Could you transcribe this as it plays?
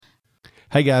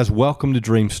Hey guys, welcome to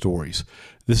Dream Stories.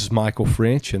 This is Michael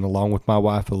French, and along with my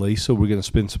wife Elisa, we're going to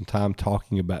spend some time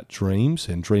talking about dreams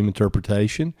and dream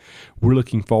interpretation. We're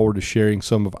looking forward to sharing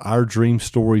some of our dream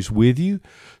stories with you.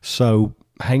 So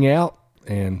hang out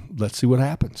and let's see what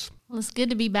happens. Well, it's good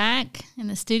to be back in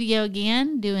the studio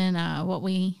again, doing what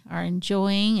we are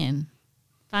enjoying and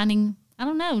finding,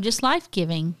 just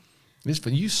life-giving.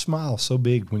 You smile so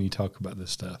big when you talk about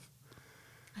this stuff.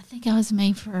 I think I was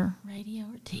made for radio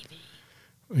or TV.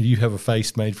 You have a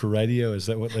face made for radio? Is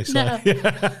that what they say?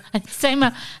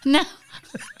 No.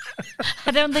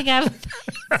 I don't think I have.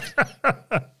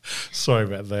 Sorry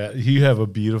about that. You have a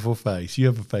beautiful face. You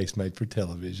have a face made for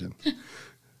television.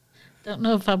 Don't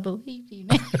know if I believe you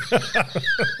now.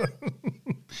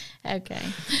 Okay.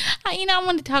 I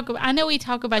want to talk about, I know we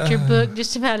talk about your book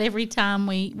just about every time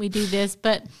we do this,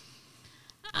 but,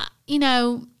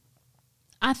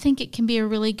 I think it can be a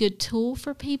really good tool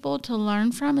for people to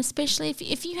learn from, especially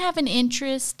if you have an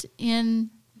interest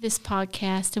in this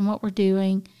podcast and what we're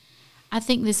doing. I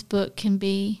think this book can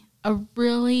be a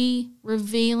really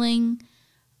revealing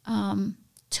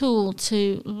tool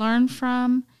to learn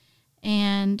from.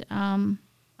 And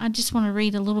I just want to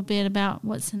read a little bit about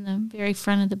what's in the very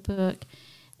front of the book.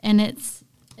 And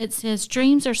it says,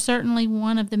 dreams are certainly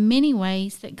one of the many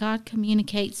ways that God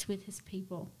communicates with his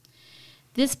people.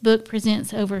 This book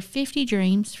presents over 50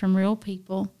 dreams from real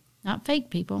people, not fake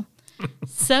people,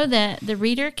 so that the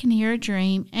reader can hear a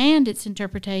dream and its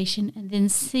interpretation and then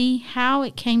see how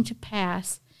it came to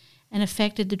pass and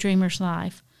affected the dreamer's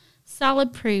life.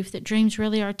 Solid proof that dreams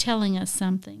really are telling us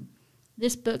something.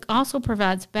 This book also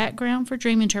provides background for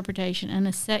dream interpretation and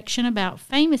a section about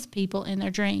famous people and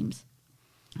their dreams.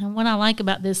 And what I like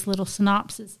about this little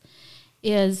synopsis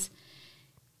is,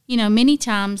 many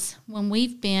times when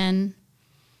we've been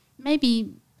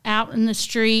maybe out in the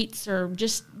streets or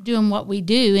just doing what we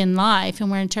do in life and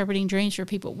we're interpreting dreams for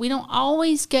people, we don't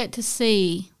always get to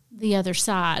see the other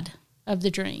side of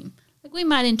the dream. Like, we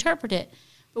might interpret it,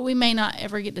 but we may not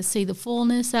ever get to see the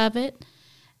fullness of it.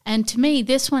 And to me,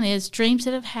 this one is dreams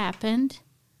that have happened,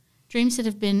 dreams that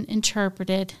have been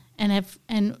interpreted, and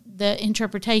the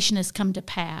interpretation has come to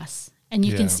pass. And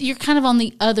you can see you're kind of on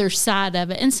the other side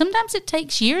of it. And sometimes it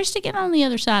takes years to get on the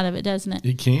other side of it, doesn't it?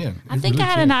 It can. I think I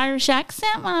had an Irish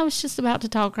accent when I was just about to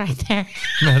talk right there.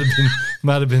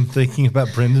 might have been thinking about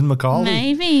Brendan McCauley.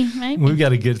 Maybe. We've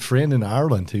got a good friend in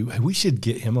Ireland too. Hey, we should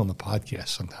get him on the podcast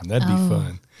sometime. That'd be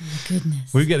fun. My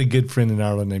goodness. We've got a good friend in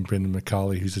Ireland named Brendan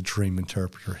McCauley who's a dream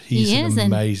interpreter. He's an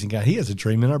amazing guy. He has a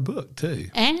dream in our book too.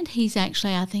 And he's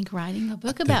actually, I think, writing a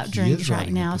book about dreams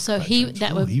right now. So he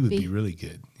would be really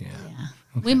good. Yeah.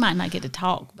 Okay. We might not get to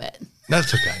talk, but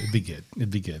that's okay. It'd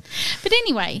be good. But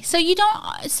anyway, so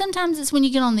sometimes it's when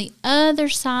you get on the other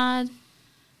side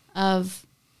of,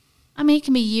 it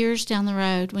can be years down the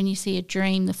road when you see a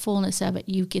dream, the fullness of it,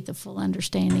 you get the full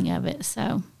understanding of it.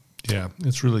 So yeah,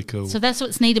 it's really cool. So that's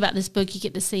what's neat about this book. You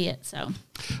get to see it. So,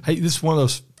 hey, this is one of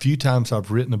those few times I've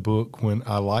written a book when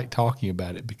I like talking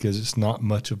about it because it's not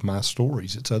much of my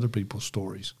stories. It's other people's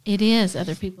stories. It is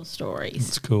other people's stories.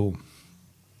 It's cool.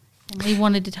 And we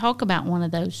wanted to talk about one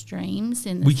of those dreams.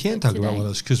 We can talk about one of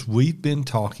those because we've been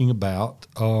talking about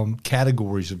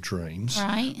categories of dreams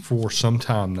for some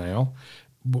time now.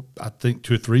 I think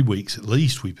 2 or 3 weeks at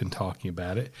least we've been talking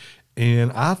about it.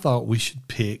 And I thought we should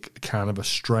pick kind of a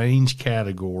strange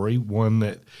category, one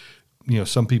that,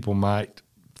 some people might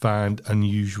find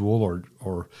unusual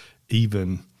or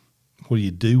even, what do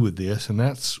you do with this? And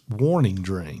that's warning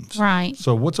dreams. Right.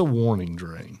 So what's a warning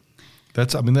dream?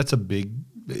 That's a big...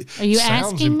 Are you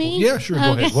asking me? Yeah, sure.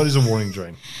 Go ahead. What is a warning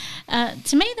dream?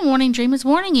 To me, the warning dream is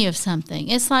warning you of something.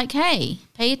 It's like, hey,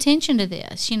 pay attention to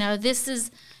this. This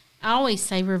is... I always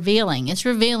say revealing. It's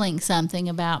revealing something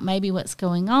about maybe what's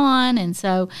going on. And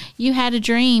so you had a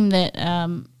dream that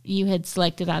you had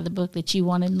selected out of the book that you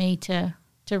wanted me to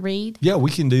read. Yeah,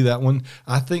 we can do that one.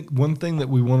 I think one thing that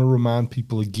we want to remind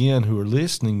people again who are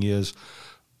listening is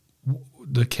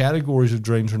the categories of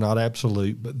dreams are not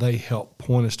absolute, but they help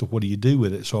point us to what do you do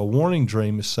with it. So a warning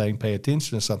dream is saying pay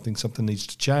attention to something needs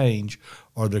to change,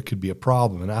 or there could be a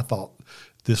problem. And I thought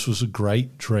this was a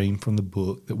great dream from the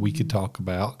book that we could talk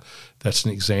about. That's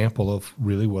an example of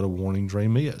really what a warning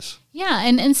dream is. Yeah,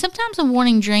 and sometimes a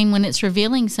warning dream, when it's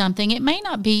revealing something, it may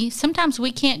not be, sometimes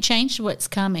we can't change what's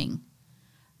coming,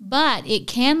 but it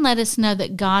can let us know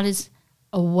that God is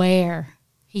aware.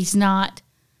 He's not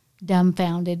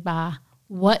dumbfounded by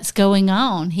what's going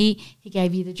on. He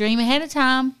gave you the dream ahead of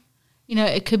time.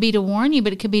 It could be to warn you,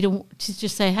 but it could be to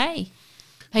just say, hey,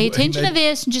 pay attention to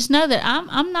this and just know that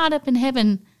I'm not up in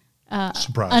heaven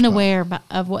unaware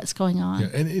of what's going on. Yeah,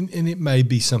 and it may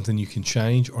be something you can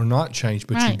change or not change,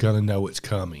 but you're going to know it's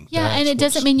coming. Yeah, and it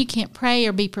doesn't mean you can't pray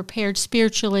or be prepared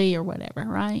spiritually or whatever,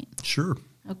 right? Sure.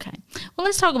 Okay. Well,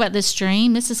 let's talk about this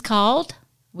dream. This is called,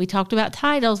 we talked about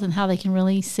titles and how they can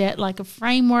really set like a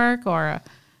framework or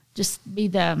just be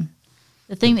the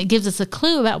thing that gives us a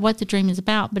clue about what the dream is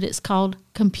about, but it's called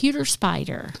Computer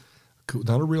Spider. Cool.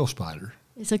 Not a real spider.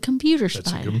 It's a computer spider.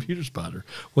 That's a computer spider.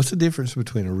 What's the difference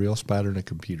between a real spider and a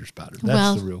computer spider?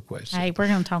 That's the real question. Hey, we're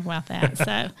going to talk about that.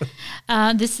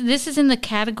 So this is in the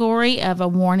category of a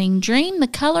warning dream. The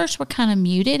colors were kind of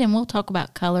muted, and we'll talk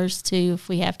about colors too if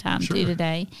we have time to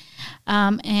today.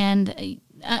 And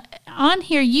on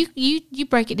here, you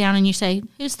break it down and you say,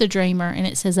 who's the dreamer? And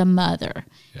it says a mother.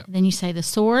 Yep. Then you say the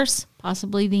source,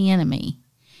 possibly the enemy.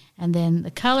 And then the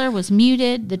color was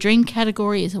muted. The dream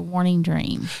category is a warning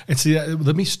dream. And see,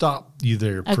 let me stop you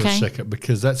there for a second,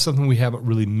 because that's something we haven't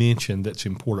really mentioned that's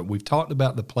important. We've talked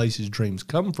about the places dreams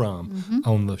come from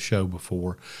on the show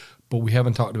before, but we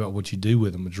haven't talked about what you do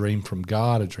with them. A dream from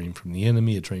God, a dream from the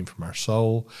enemy, a dream from our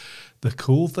soul. The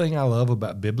cool thing I love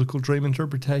about biblical dream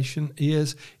interpretation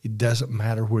is it doesn't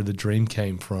matter where the dream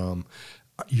came from.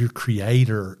 Your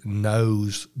creator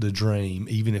knows the dream,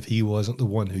 even if he wasn't the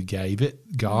one who gave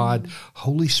it. God,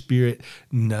 Holy Spirit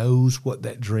knows what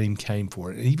that dream came for.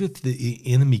 And even if the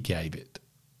enemy gave it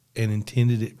and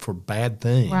intended it for bad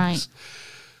things,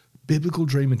 biblical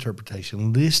dream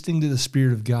interpretation, listening to the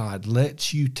Spirit of God,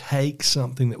 lets you take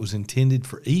something that was intended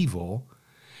for evil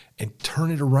and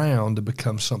turn it around to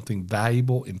become something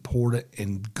valuable, important,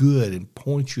 and good, and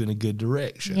point you in a good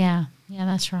direction. Yeah,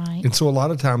 that's right. And so a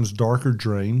lot of times darker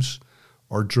dreams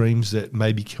or dreams that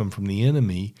maybe come from the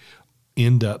enemy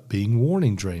end up being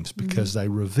warning dreams because they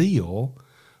reveal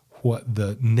what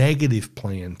the negative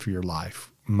plan for your life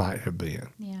might have been.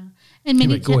 Yeah. And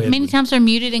many times they're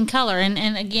muted in color.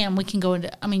 And again, we can go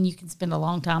into, you can spend a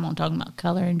long time on talking about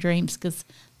color and dreams because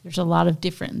there's a lot of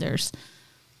different, there's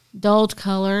dulled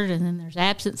colored, and then there's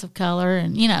absence of color,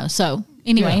 and so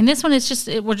anyway, and this one is just,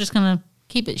 we're just going to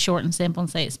keep it short and simple and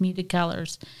say it's muted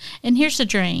colors. And here's the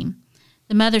dream.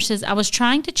 The mother says, I was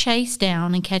trying to chase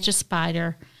down and catch a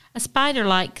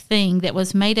spider-like thing that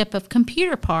was made up of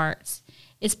computer parts.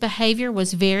 Its behavior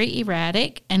was very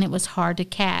erratic, and it was hard to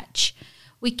catch.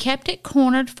 We kept it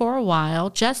cornered for a while,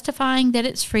 justifying that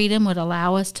its freedom would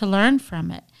allow us to learn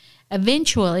from it.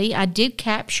 Eventually, I did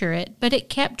capture it, but it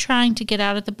kept trying to get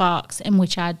out of the box in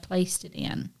which I had placed it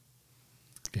in.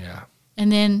 Yeah. And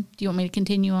then, do you want me to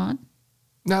continue on?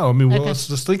 No, let's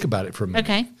just think about it for a minute.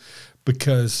 Okay.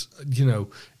 Because,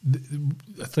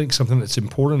 I think something that's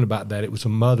important about that, it was a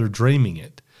mother dreaming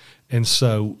it. And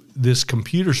so this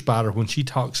computer spider, when she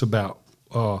talks about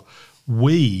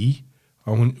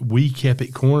when we kept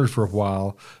it cornered for a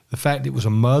while, the fact it was a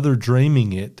mother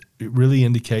dreaming it, it really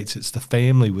indicates it's the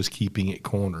family was keeping it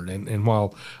cornered. And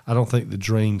while I don't think the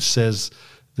dream says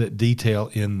that detail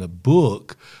in the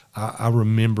book, I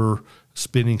remember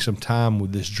spending some time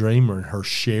with this dreamer and her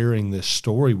sharing this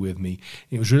story with me.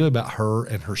 It was really about her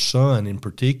and her son in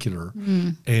particular,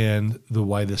 and the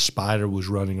way the spider was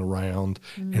running around,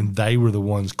 and they were the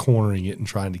ones cornering it and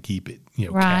trying to keep it,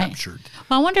 captured.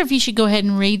 Well, I wonder if you should go ahead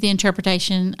and read the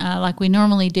interpretation like we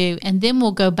normally do, and then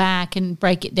we'll go back and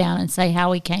break it down and say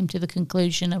how we came to the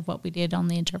conclusion of what we did on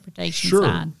the interpretation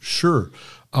side. Sure.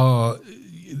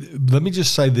 Let me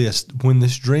just say this. When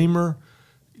this dreamer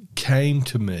came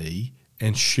to me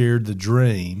and shared the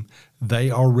dream, they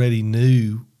already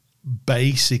knew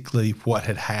basically what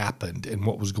had happened and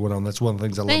what was going on. That's one of the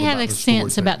things I love about the story. They had a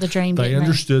sense about the dream. They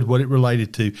understood what it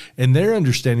related to, and their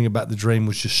understanding about the dream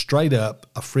was just straight up.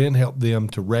 A friend helped them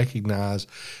to recognize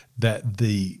that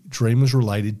the dream was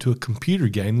related to a computer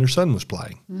game their son was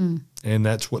playing, and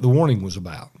that's what the warning was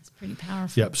about. It's pretty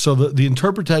powerful. Yep. So the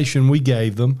interpretation we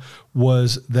gave them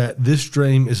was that this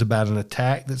dream is about an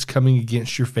attack that's coming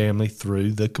against your family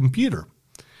through the computer.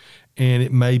 And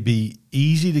it may be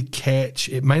easy to catch.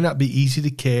 It may not be easy to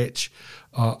catch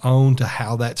on to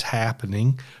how that's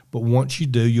happening, but once you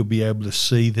do, you'll be able to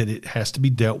see that it has to be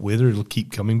dealt with or it'll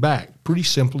keep coming back. Pretty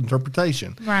simple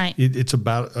interpretation. Right. It's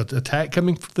about an attack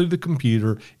coming through the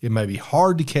computer. It may be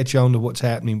hard to catch on to what's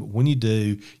happening, but when you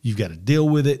do, you've got to deal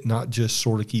with it, not just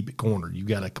sort of keep it cornered. You've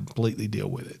got to completely deal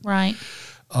with it. Right.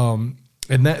 And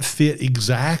that fit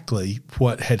exactly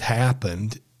what had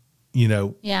happened in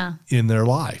their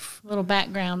life. A little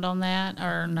background on that,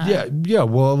 or no? Yeah.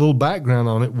 Well, a little background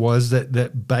on it was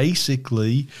that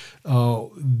basically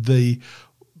the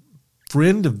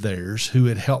friend of theirs who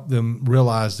had helped them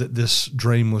realize that this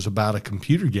dream was about a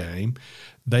computer game,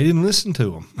 They didn't listen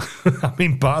to them. I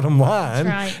mean, bottom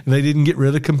line, they didn't get rid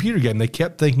of the computer game. They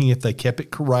kept thinking if they kept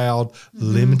it corralled,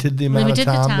 limited the amount of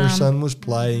time their son was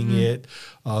playing it,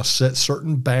 set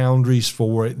certain boundaries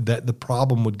for it, that the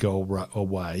problem would go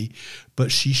away.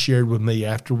 But she shared with me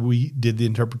after we did the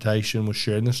interpretation, was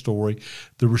sharing the story,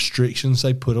 the restrictions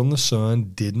they put on the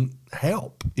son didn't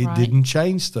help. It didn't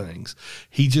change things.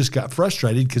 He just got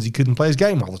frustrated because he couldn't play his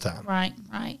game all the time. Right.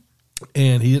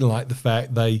 And he didn't like the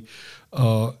fact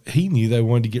he knew they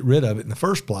wanted to get rid of it in the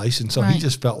first place. And so he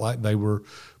just felt like they were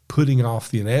putting off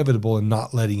the inevitable and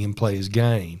not letting him play his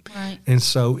game. Right. And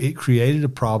so it created a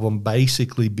problem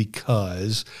basically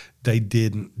because they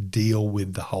didn't deal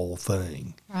with the whole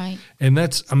thing. Right. And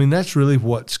that's really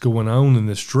what's going on in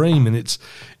this dream. And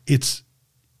it's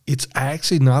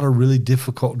actually not a really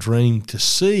difficult dream to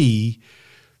see.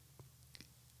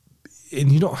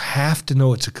 And you don't have to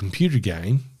know it's a computer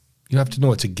game. You have to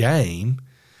know it's a game.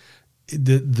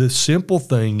 The simple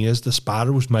thing is the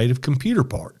spider was made of computer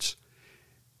parts.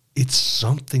 It's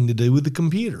something to do with the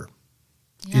computer.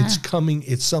 Yeah.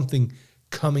 It's something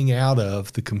coming out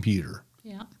of the computer.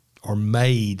 Yeah. Or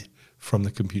made from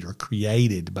the computer,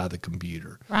 created by the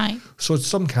computer. Right. So it's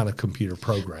some kind of computer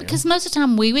program. Because most of the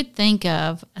time we would think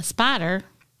of a spider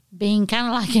being kind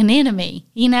of like an enemy,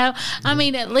 you know? I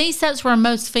mean, at least that's where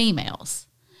most females.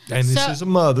 And this is a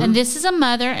mother. And this is a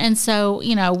mother. And so,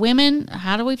 you know, women,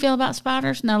 how do we feel about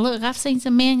spiders? Now, look, I've seen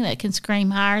some men that can scream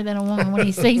higher than a woman when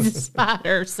he sees a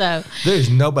spider. So there's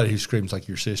nobody who screams like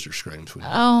your sister screams.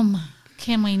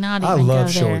 Can we not even I love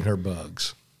go showing there? her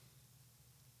bugs.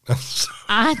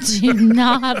 I do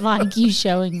not like you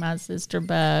showing my sister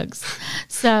bugs.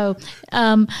 So,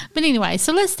 but anyway,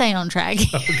 so let's stay on track.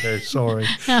 Okay, sorry.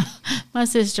 My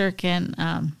sister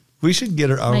can... we should get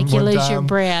her on make one you lose time. Your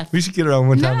breath. We should get her on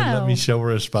one time and let me show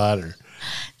her a spider.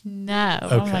 No.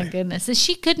 Okay. Oh, my goodness. So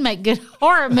she could make good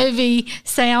horror movie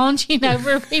sounds, you know,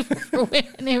 for people, for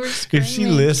women who were screaming. If she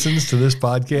listens to this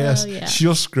podcast,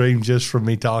 she'll scream just from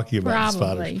me talking about the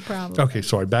spider. Probably. Okay,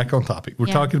 sorry. Back on topic. We're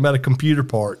talking about a computer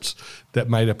parts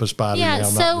that made up a spider. Yeah,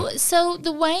 now, so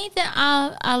the way that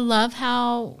I love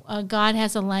how God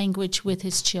has a language with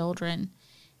his children,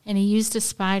 and he used a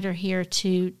spider here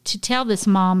to tell this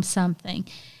mom something.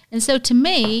 And so to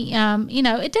me, you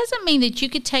know, it doesn't mean that you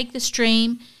could take this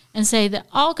dream and say that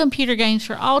all computer games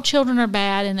for all children are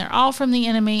bad and they're all from the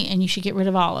enemy and you should get rid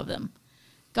of all of them.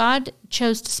 God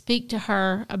chose to speak to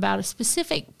her about a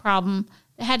specific problem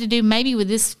that had to do maybe with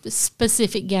this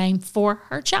specific game for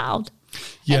her child.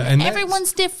 Yeah, and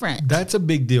everyone's different. That's a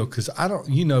big deal because I don't,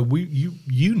 you know,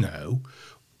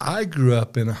 I grew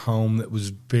up in a home that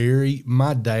was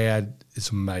my dad is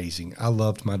amazing. I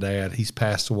loved my dad. He's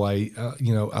passed away.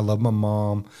 You know, I love my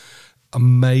mom.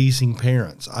 Amazing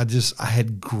parents. I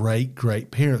had great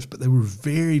parents, but they were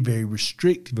very, very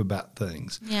restrictive about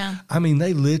things. Yeah. I mean,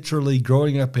 they literally,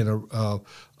 growing up in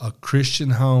a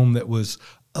Christian home that was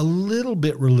a little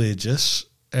bit religious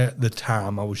at the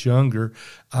time I was younger,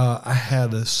 I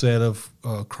had a set of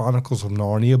Chronicles of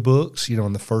Narnia books, you know,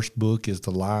 and the first book is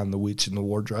The Lion, the Witch, and the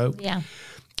Wardrobe. Yeah.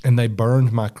 And they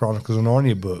burned my Chronicles of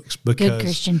Narnia books because... Good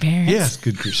Christian parents. Yes,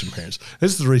 good Christian parents.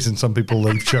 This is the reason some people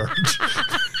leave church.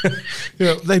 You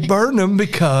know, they burned them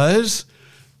because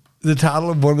the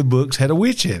title of one of the books had a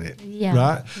witch in it. Yeah.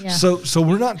 Right? Yeah. So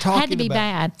we're not talking about... It had to be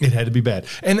bad. It had to be bad.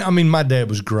 And, I mean, my dad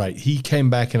was great. He came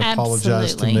back and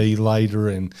apologized to me later,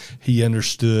 and he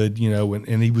understood, you know,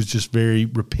 and he was just very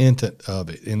repentant of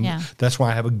it. And that's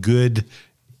why I have a good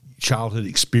childhood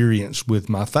experience with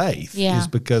my faith is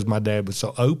because my dad was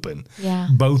so open,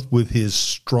 both with his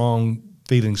strong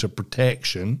feelings of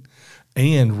protection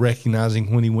and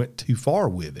recognizing when he went too far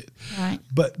with it. Right.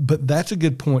 But that's a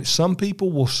good point. Some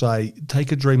people will say,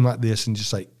 take a dream like this and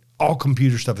just say, all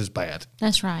computer stuff is bad.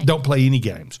 That's right. Don't play any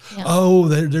games. Yep. Oh,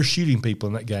 they're shooting people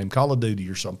in that game, Call of Duty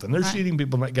or something. They're shooting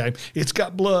people in that game. It's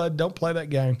got blood. Don't play that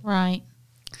game. Right.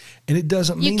 And it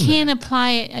doesn't mean you can't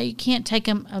apply it. You can't take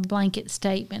a blanket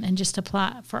statement and just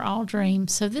apply it for all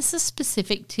dreams. So this is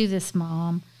specific to this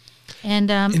mom. And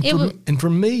for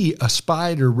me, a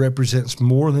spider represents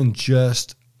more than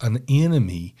just an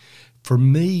enemy. For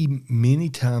me, many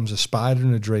times a spider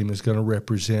in a dream is going to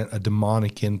represent a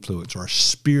demonic influence or a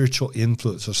spiritual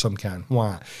influence of some kind.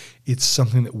 Why? It's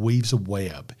something that weaves a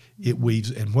web. It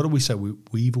weaves, and what do we say? We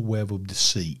weave a web of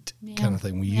deceit, kind of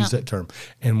thing. We use that term.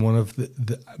 And one of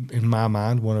in my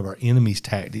mind, one of our enemy's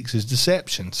tactics is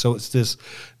deception. So it's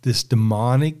this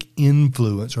demonic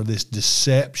influence or this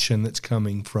deception that's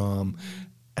coming from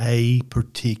a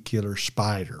particular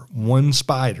spider. One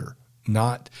spider,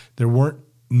 there weren't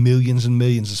millions and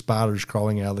millions of spiders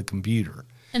crawling out of the computer.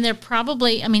 And they're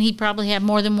probably, he probably had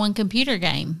more than one computer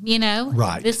game,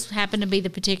 Right. This happened to be the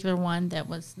particular one that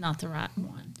was not the right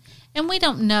one. And we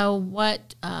don't know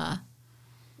what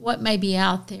may be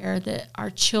out there that our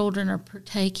children are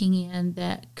partaking in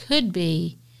that could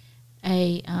be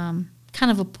a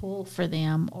kind of a pull for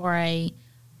them or a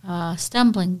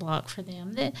stumbling block for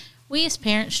them that we as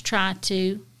parents try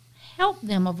to help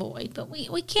them avoid. But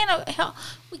we cannot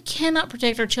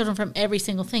protect our children from every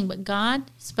single thing. But God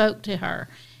spoke to her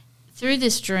through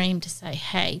this dream to say,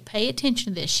 hey, pay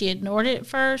attention to this. She ignored it at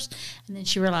first, and then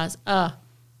she realized, I'm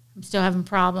still having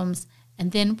problems.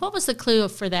 And then what was the clue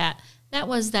for that? That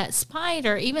was that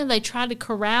spider, even though they tried to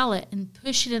corral it and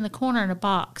push it in the corner in a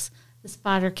box, the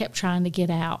spider kept trying to get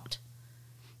out.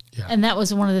 Yeah. And that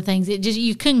was one of the things.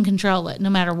 You couldn't control it no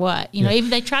matter what. Even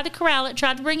they tried to corral it,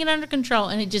 tried to bring it under control,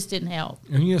 and it just didn't help.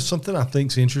 And something I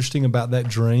think is interesting about that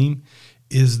dream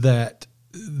is that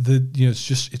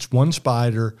it's one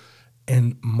spider,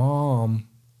 and Mom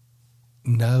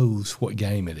knows what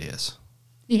game it is.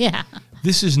 Yeah.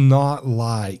 This is not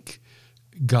like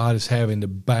God is having to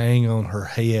bang on her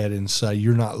head and say,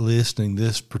 you're not listening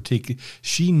this particular.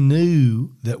 She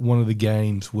knew that one of the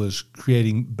games was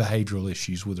creating behavioral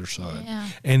issues with her son. Yeah.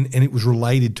 And it was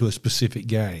related to a specific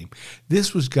game.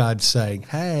 This was God saying,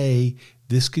 hey,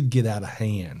 this could get out of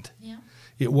hand. Yeah.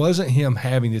 It wasn't him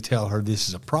having to tell her this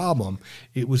is a problem.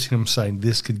 It was him saying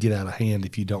this could get out of hand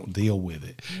if you don't deal with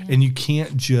it. Yeah. And you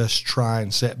can't just try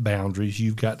and set boundaries.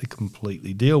 You've got to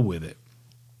completely deal with it.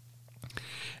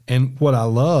 And what I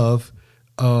love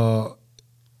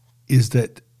is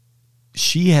that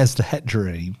she has that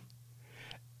dream,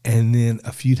 and then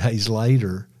a few days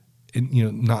later, and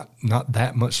not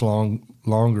that much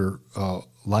longer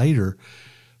later,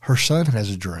 her son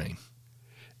has a dream,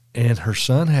 and her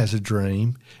son has a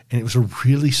dream, and it was a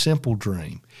really simple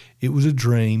dream. It was a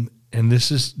dream, and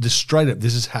this is straight up.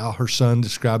 This is how her son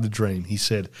described the dream. He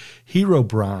said, "Hero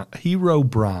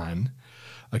Brian,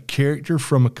 a character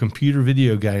from a computer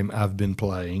video game I've been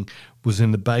playing, was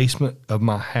in the basement of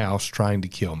my house trying to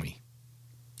kill me."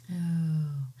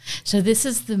 Oh. So this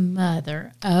is the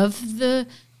mother of the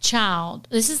child.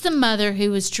 This is the mother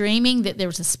who was dreaming that there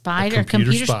was a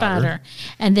computer spider.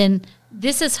 And then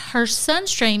this is her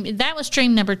son's dream. That was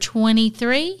dream number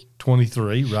 23.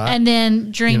 23, right. And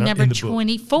then dream number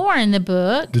 24 in the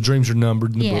book. The dreams are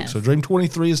numbered in the book. So dream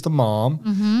 23 is the mom.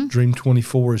 Mm-hmm. Dream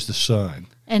 24 is the son.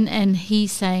 And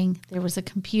he's saying there was a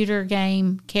computer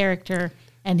game character,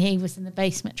 and he was in the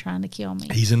basement trying to kill me.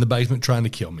 He's in the basement trying to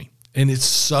kill me. And it's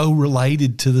so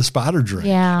related to the spider dream.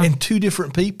 Yeah. And two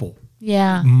different people.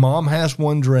 Yeah. Mom has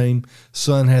one dream,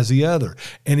 son has the other.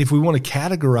 And if we want to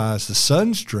categorize the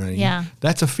son's dream,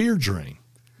 that's a fear dream.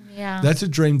 Yeah. That's a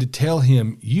dream to tell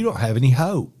him you don't have any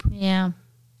hope. Yeah.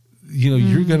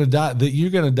 You're going to die. That you're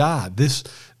going to die.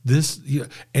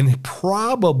 And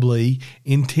probably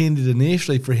intended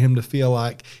initially for him to feel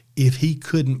like if he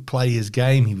couldn't play his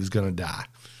game, he was going to die.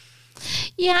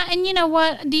 Yeah, and you know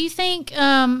what? Do you think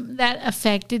that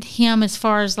affected him as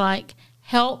far as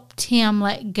helped him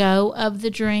let go of the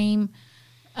dream?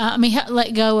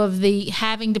 Let go of the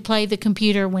having to play the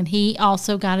computer when he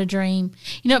also got a dream.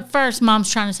 At first,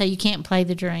 Mom's trying to say you can't play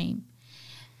the dream.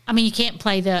 You can't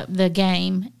play the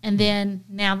game. And then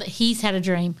now that he's had a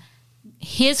dream,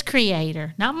 his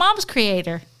creator, not Mom's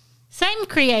creator, same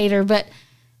creator, but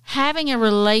having a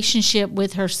relationship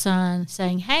with her son,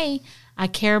 saying, hey, I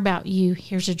care about you.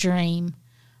 Here's a dream.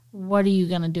 What are you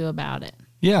going to do about it?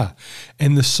 Yeah.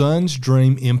 And the son's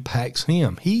dream impacts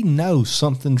him. He knows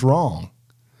something's wrong.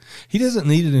 He doesn't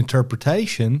need an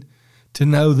interpretation to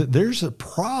know that there's a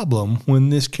problem when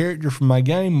this character from my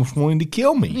game was wanting to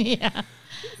kill me. Yeah.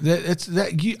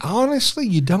 Honestly,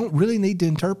 you don't really need to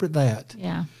interpret that.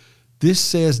 Yeah. This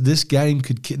says this game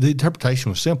the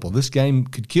interpretation was simple. This game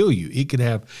could kill you. It could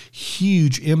have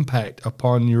huge impact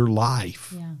upon your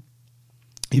life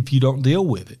if you don't deal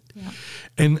with it. Yeah.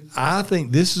 And I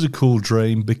think this is a cool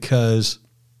dream because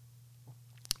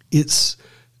it's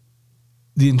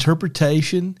the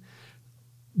interpretation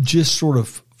just sort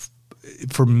of,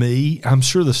 for me, I'm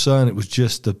sure the son, it was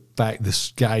just the fact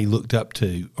this guy he looked up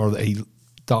to or that he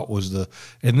thought was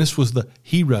and this was the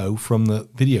hero from the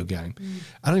video game.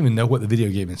 I don't even know what the video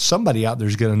game is. Somebody out there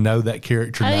is going to know that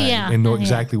character name and know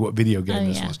exactly what video game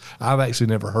this was. I've actually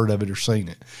never heard of it or seen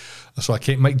it. So I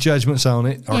can't make judgments on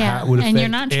it or how it would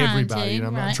affect everybody.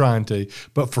 I'm not trying to.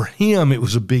 But for him, it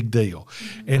was a big deal.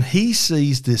 Mm-hmm. And he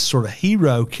sees this sort of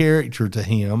hero character to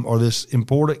him or this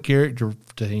important character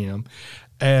to him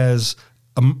as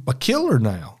a killer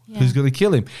now who's going to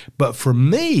kill him. But for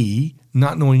me,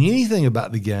 not knowing anything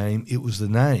about the game, it was the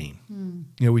name.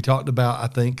 You know, we talked about, I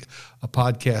think, a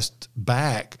podcast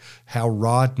back, how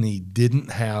Rodney didn't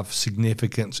have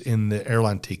significance in the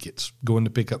airline tickets, going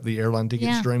to pick up the airline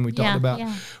tickets dream we talked about.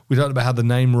 Yeah. We talked about how the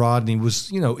name Rodney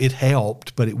was, you know, it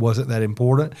helped, but it wasn't that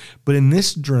important. But in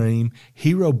this dream,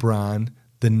 Herobrine,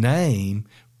 the name,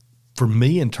 for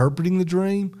me interpreting the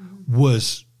dream,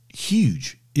 was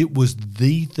huge. It was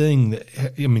the thing that,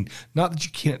 I mean, not that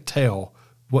you can't tell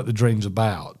what the dream's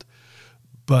about,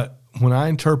 but when I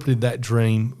interpreted that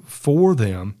dream for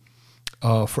them,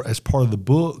 as part of the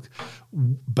book,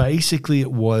 basically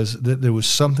it was that there was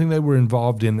something they were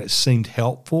involved in that seemed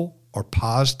helpful or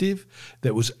positive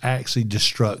that was actually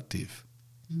destructive.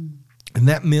 And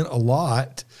that meant a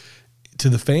lot to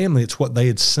the family. It's what they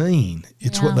had seen.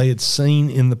 It's what they had seen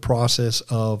in the process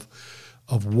of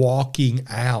walking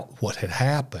out what had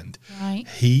happened. Right.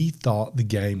 He thought the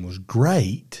game was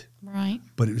great. Right.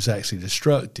 But it was actually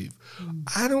destructive.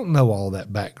 I don't know all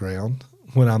that background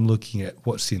when I'm looking at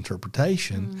what's the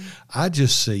interpretation. I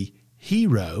just see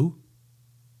hero,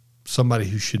 somebody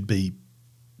who should be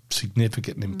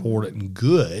significant and important and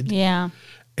good. Yeah.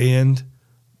 And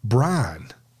Brian.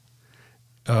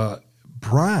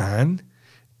 Brian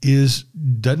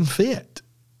doesn't fit.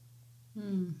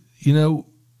 You know,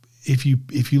 if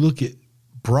you look at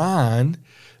Brian,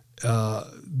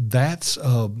 that's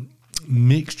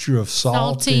mixture of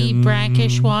salty,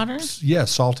 brackish water. Yeah,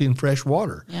 salty and fresh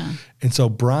water. Yeah. And so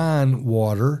brine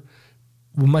water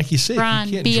will make you sick. Brine,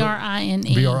 Brine.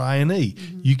 Brine.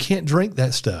 You can't drink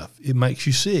that stuff. It makes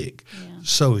you sick. Yeah.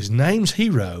 So his name's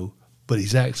Hero, but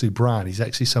he's actually brine. He's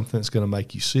actually something that's going to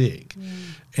make you sick. Yeah.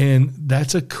 And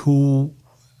that's a cool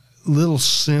little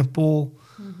simple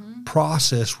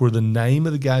process where the name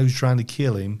of the guy who's trying to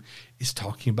kill him is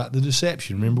talking about the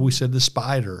deception. Remember we said the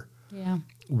spider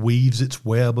weaves its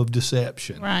web of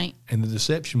deception. Right. And the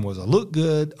deception was, I look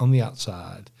good on the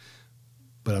outside,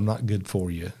 but I'm not good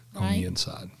for you on the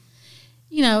inside.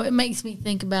 You know, it makes me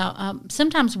think about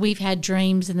sometimes we've had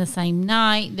dreams in the same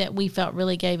night that we felt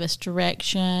really gave us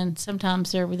direction.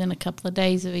 Sometimes they're within a couple of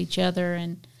days of each other,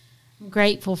 and I'm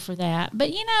grateful for that.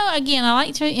 But, you know, again, I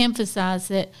like to emphasize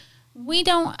that we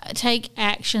don't take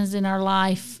actions in our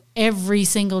life every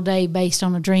single day based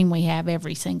on a dream we have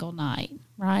every single night,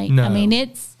 right? No. I mean,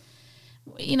 it's,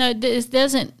 you know, this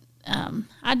doesn't,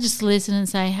 I just listen and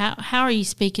say, how are you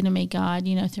speaking to me, God,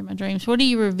 you know, through my dreams? What are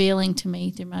you revealing to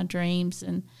me through my dreams?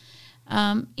 And,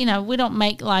 you know, we don't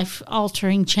make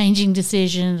life-altering, changing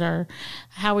decisions or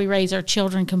how we raise our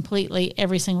children completely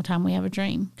every single time we have a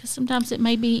dream, because sometimes it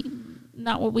may be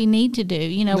not what we need to do.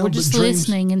 You know, we're just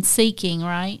listening and seeking,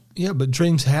 right? Yeah, but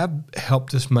dreams have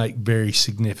helped us make very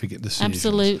significant decisions.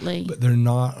 Absolutely. But they're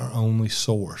not our only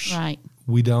source. Right.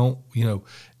 We don't, you know,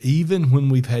 even when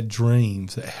we've had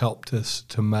dreams that helped us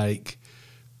to make,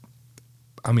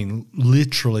 I mean,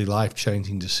 literally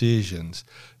life-changing decisions,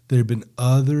 there have been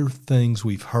other things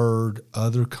we've heard,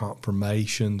 other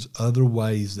confirmations, other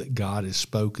ways that God has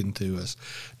spoken to us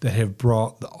that have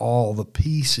brought all the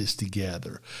pieces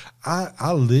together.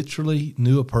 I literally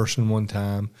knew a person one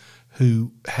time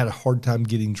who had a hard time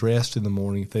getting dressed in the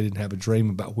morning if they didn't have a dream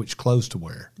about which clothes to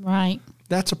wear. Right.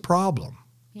 That's a problem.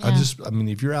 Yeah. I mean,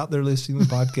 if you're out there listening to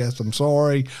the podcast, I'm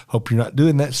sorry. Hope you're not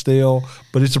doing that still,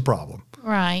 but it's a problem.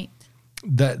 Right.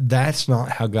 That's not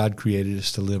how God created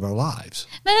us to live our lives.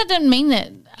 Now, that doesn't mean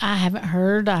that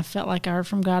I felt like I heard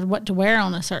from God what to wear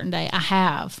on a certain day. I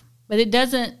have, but it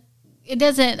doesn't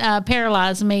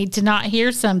paralyze me to not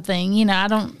hear something. You know,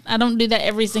 I don't do that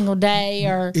every single day.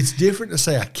 Or it's different to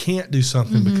say I can't do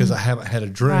something because I haven't had a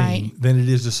dream than it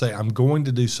is to say I'm going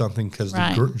to do something because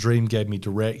the dream gave me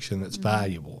direction that's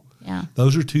valuable. Yeah.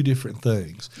 Those are two different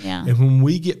things. Yeah. And when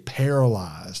we get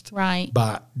paralyzed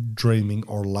by dreaming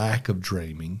or lack of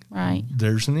dreaming,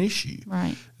 there's an issue.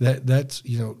 Right. That's,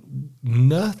 you know,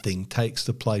 nothing takes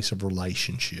the place of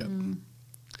relationship.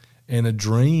 And a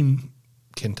dream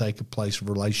can take a place of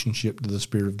relationship to the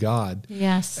Spirit of God.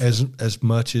 Yes. As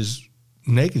much as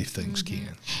negative things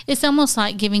can. It's almost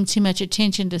like giving too much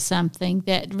attention to something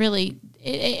that really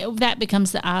that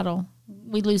becomes the idol.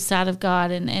 We lose sight of God,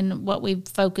 and what we've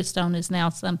focused on is now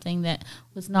something that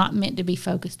was not meant to be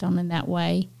focused on in that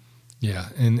way. Yeah,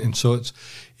 and so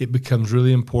it becomes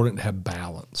really important to have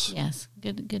balance. Yes,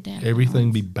 good to have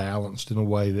everything be balanced in a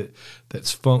way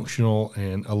that's functional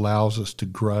and allows us to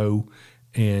grow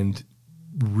and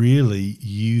really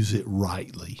use it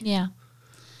rightly. Yeah.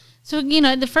 So, you know,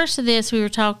 at the first of the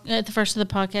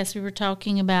podcast, we were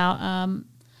talking about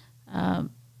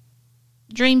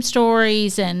dream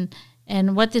stories and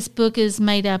what this book is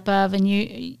made up of. And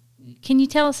can you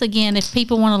tell us again, if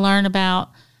people want to learn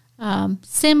about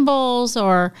symbols,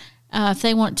 or if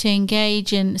they want to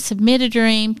engage and submit a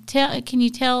dream. Can you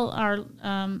tell our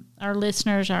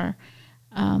listeners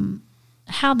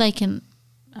how they can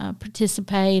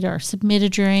participate or submit a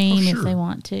dream if they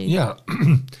want to? Yeah.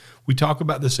 We talk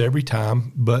about this every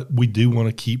time, but we do want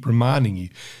to keep reminding you.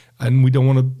 And we don't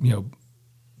want to,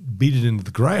 beat it into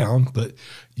the ground, but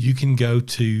you can go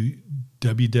to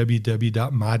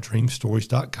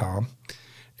www.mydreamstories.com,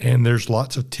 and there's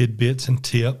lots of tidbits and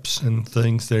tips and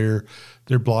things there.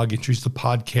 There are blog entries. The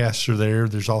podcasts are there.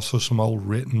 There's also some old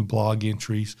written blog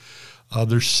entries.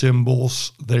 There's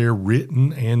symbols there,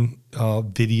 written and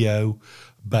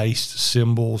video-based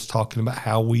symbols, talking about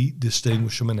how we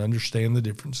distinguish them and understand the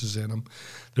differences in them.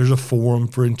 There's a forum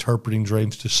for interpreting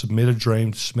dreams, to submit a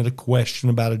dream, to submit a question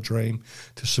about a dream,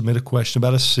 to submit a question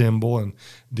about a symbol, and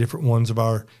different ones of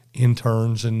our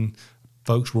interns and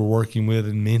folks we're working with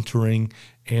and mentoring,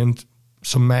 and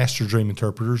some master dream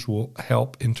interpreters will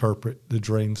help interpret the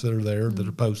dreams that are there, that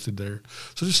are posted there.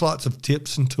 So just lots of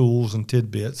tips and tools and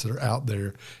tidbits that are out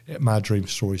there at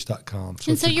mydreamstories.com.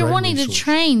 And so you're wanting to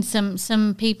train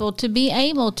some people to be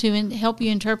able to help you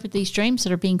interpret these dreams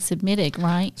that are being submitted,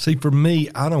 right? See, for me,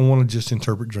 I don't want to just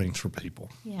interpret dreams for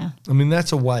people. Yeah. I mean,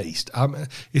 that's a waste.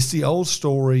 It's the old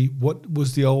story. What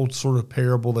was the old sort of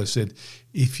parable? They said,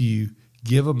 if you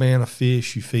give a man a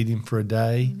fish, you feed him for a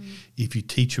day. Mm-hmm. If you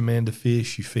teach a man to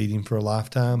fish, you feed him for a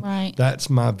lifetime. Right. That's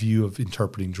my view of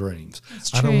interpreting dreams.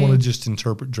 That's I don't want to just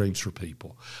interpret dreams for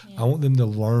people. Yeah. I want them to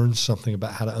learn something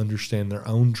about how to understand their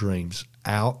own dreams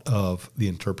out of the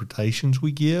interpretations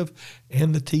we give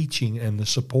and the teaching and the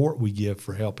support we give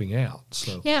for helping out.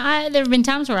 So yeah, there have been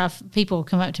times where people will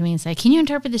come up to me and say, "Can you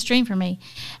interpret this dream for me?"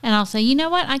 And I'll say, "You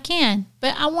know what? I can,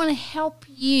 but I want to help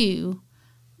you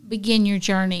begin your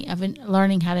journey of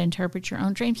learning how to interpret your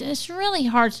own dreams." And it's really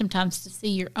hard sometimes to see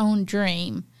your own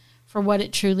dream for what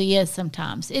it truly is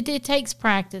sometimes. It takes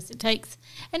practice.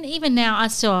 And even now,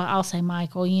 I'll say,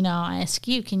 "Michael, I ask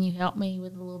you, can you help me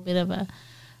with a little bit of a,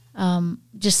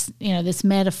 this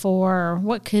metaphor, or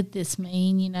what could this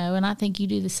mean?" And I think you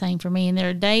do the same for me. And there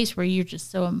are days where you're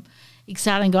just so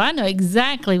excited and go, "I know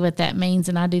exactly what that means,"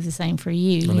 and I do the same for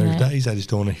you. And there's days I just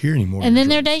don't want to hear anymore. And then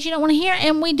there are days you don't want to hear,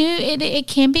 and we do. It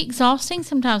can be exhausting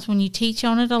sometimes when you teach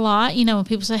on it a lot. When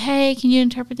people say, "Hey, can you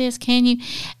interpret this? Can you?"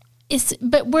 It's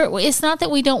not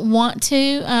that we don't want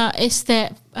to. It's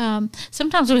that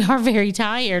sometimes we are very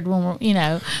tired when we're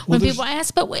when people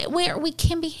ask, but we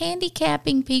can be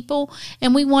handicapping people,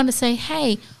 and we want to say,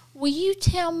 "Hey, will you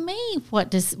tell me what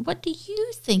do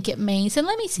you think it means?" And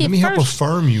let me see. Let me help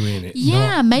affirm you in it.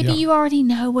 Yeah, maybe you already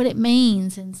know what it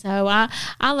means, and so I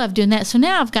love doing that. So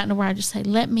now I've gotten to where I just say,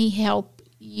 "Let me help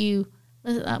you.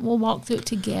 We'll walk through it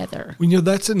together." Well,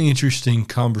 that's an interesting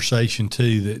conversation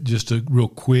too. That just a real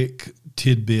quick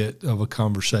tidbit of a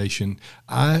conversation.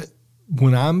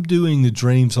 When I'm doing the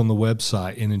dreams on the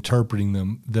website and interpreting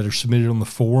them that are submitted on the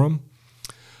forum,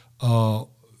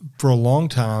 for a long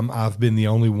time, I've been the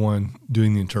only one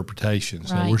doing the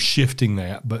interpretations. Right. Now, we're shifting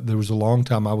that, but there was a long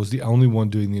time I was the only one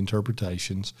doing the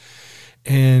interpretations.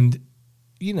 And,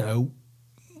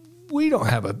 we don't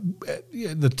have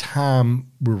the time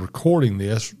we're recording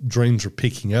this, dreams are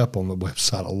picking up on the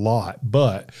website a lot,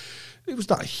 but it was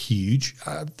not huge.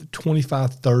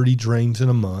 25, 30 dreams in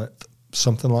a month,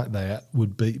 something like that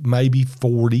would be maybe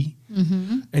 40.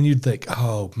 Mm-hmm. And you'd think,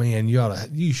 "Oh man,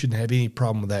 you shouldn't have any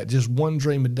problem with that. Just one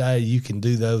dream a day, you can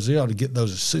do those. You ought to get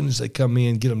those as soon as they come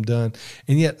in, get them done."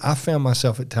 And yet I found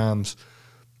myself at times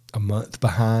a month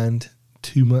behind,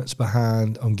 2 months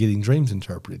behind on getting dreams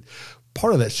interpreted.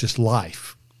 Part of that's just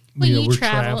life. Well, we're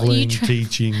traveling,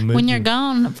 teaching. Moving. When you're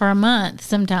gone for a month,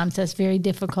 sometimes that's very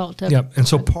difficult to. Yeah, and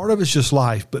so part of it's just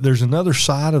life, but there's another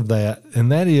side of that, and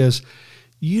that is,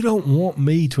 you don't want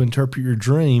me to interpret your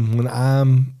dream when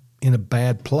I'm in a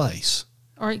bad place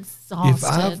or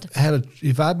exhausted.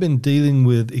 If I've been dealing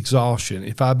with exhaustion,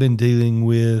 if I've been dealing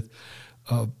with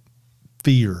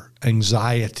fear,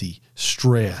 anxiety,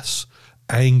 stress,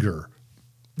 anger,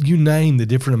 you name the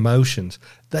different emotions,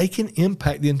 they can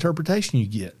impact the interpretation you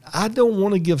get. I don't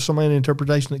want to give somebody an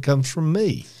interpretation that comes from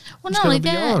me. Well, not only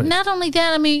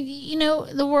that, I mean,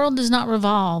 the world does not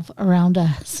revolve around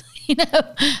us.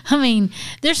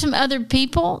 There's some other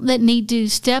people that need to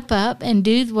step up and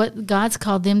do what God's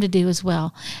called them to do as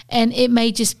well. And it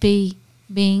may just be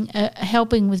being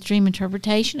helping with dream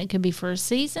interpretation. It could be for a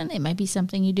season. It may be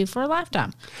something you do for a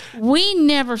lifetime. We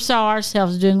never saw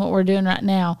ourselves doing what we're doing right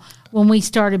now when we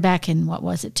started back in,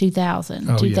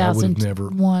 2000,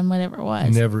 2001, whatever it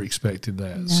was. Never expected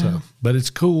that. No. So, but it's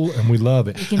cool, and we love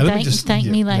it. You can thank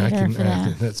me later for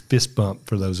that. That's fist bump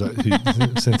for those who,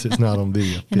 since it's not on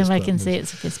video. And nobody can see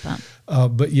it's a fist bump.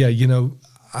 But yeah,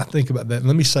 I think about that.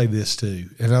 Let me say this too,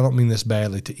 and I don't mean this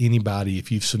badly to anybody.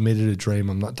 If you've submitted a dream,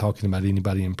 I'm not talking about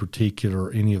anybody in particular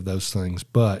or any of those things.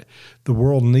 But the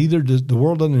world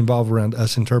doesn't revolve around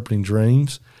us interpreting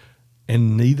dreams,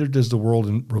 and neither does the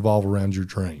world revolve around your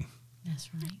dream. That's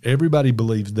right. Everybody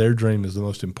believes their dream is the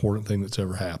most important thing that's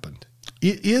ever happened.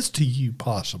 It is to you,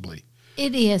 possibly.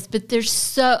 It is, but there's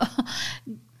so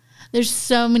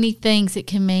many things it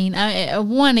can mean.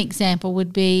 One example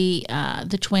would be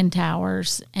the Twin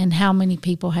Towers and how many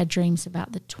people had dreams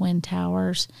about the Twin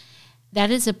Towers.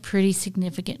 That is a pretty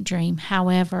significant dream.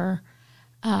 However,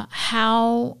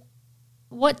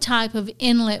 what type of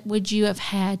inlet would you have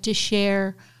had to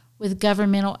share with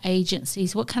governmental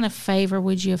agencies? What kind of favor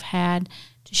would you have had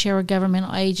to share with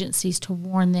governmental agencies to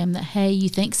warn them that, hey, you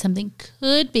think something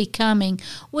could be coming?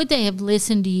 Would they have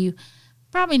listened to you?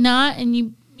 Probably not.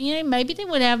 And maybe they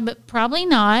would have, but probably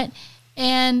not.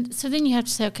 And so then you have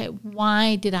to say, okay,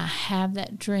 why did I have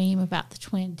that dream about the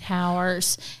Twin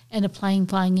Towers and a plane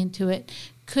flying into it?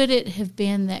 Could it have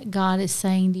been that God is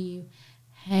saying to you,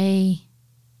 hey,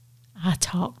 I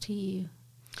talked to you?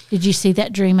 Did you see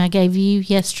that dream I gave you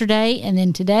yesterday? And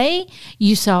then today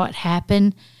you saw it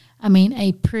happen. I mean,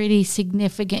 a pretty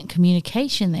significant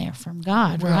communication there from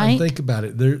God, right? And think about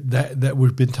it. That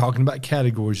we've been talking about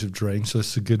categories of dreams, so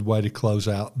it's a good way to close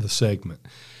out the segment.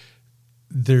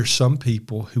 There's some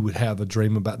people who would have a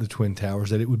dream about the Twin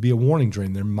Towers that it would be a warning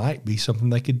dream. There might be something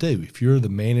they could do. If you're the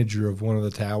manager of one of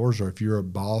the towers, or if you're a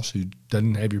boss who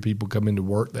doesn't have your people come into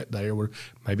work that day, or whatever,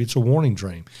 maybe it's a warning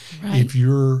dream. Right. If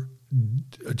you're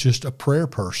just a prayer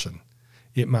person,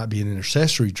 it might be an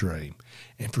intercessory dream.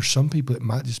 And for some people, it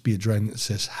might just be a dream that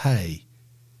says, hey,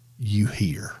 you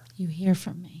hear. You hear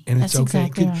from me. And that's it's okay.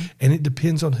 Exactly right. And it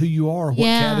depends on who you are, what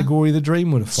category the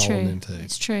dream would have fallen into.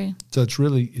 It's true. So it's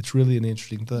really an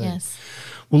interesting thing. Yes.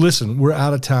 Well, listen, we're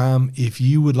out of time. If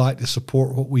you would like to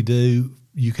support what we do,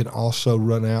 you can also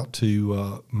run out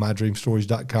to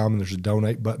mydreamstories.com, and there's a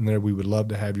donate button there. We would love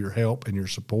to have your help and your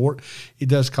support. It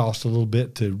does cost a little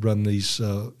bit to run these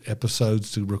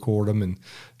episodes, to record them, and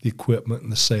the equipment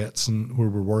and the sets and where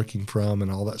we're working from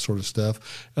and all that sort of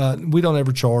stuff. We don't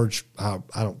ever charge. I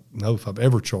don't know if I've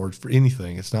ever charged for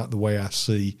anything. It's not the way I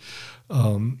see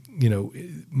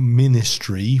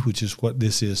ministry, which is what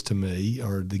this is to me,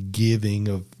 or the giving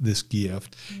of this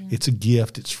gift. Yeah. It's a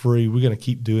gift. It's free. We're going to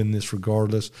keep doing this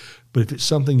regardless. But if it's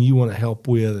something you want to help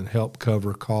with and help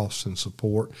cover costs and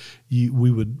support, we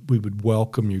would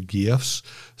welcome your gifts.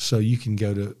 So you can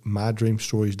go to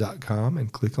mydreamstories.com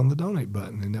and click on the donate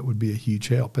button, and that would be a huge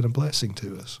help and a blessing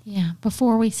to us. Yeah.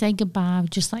 Before we say goodbye, I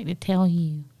would just like to tell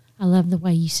you, I love the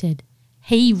way you said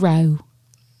hero.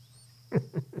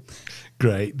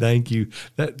 Great. Thank you.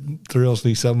 That thrills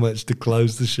me so much to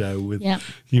close the show with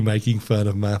you making fun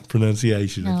of my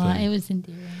pronunciation of things. It was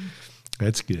endearing.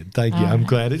 That's good. Thank you. I'm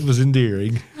glad it was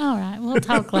endearing. All right. We'll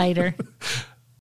talk later.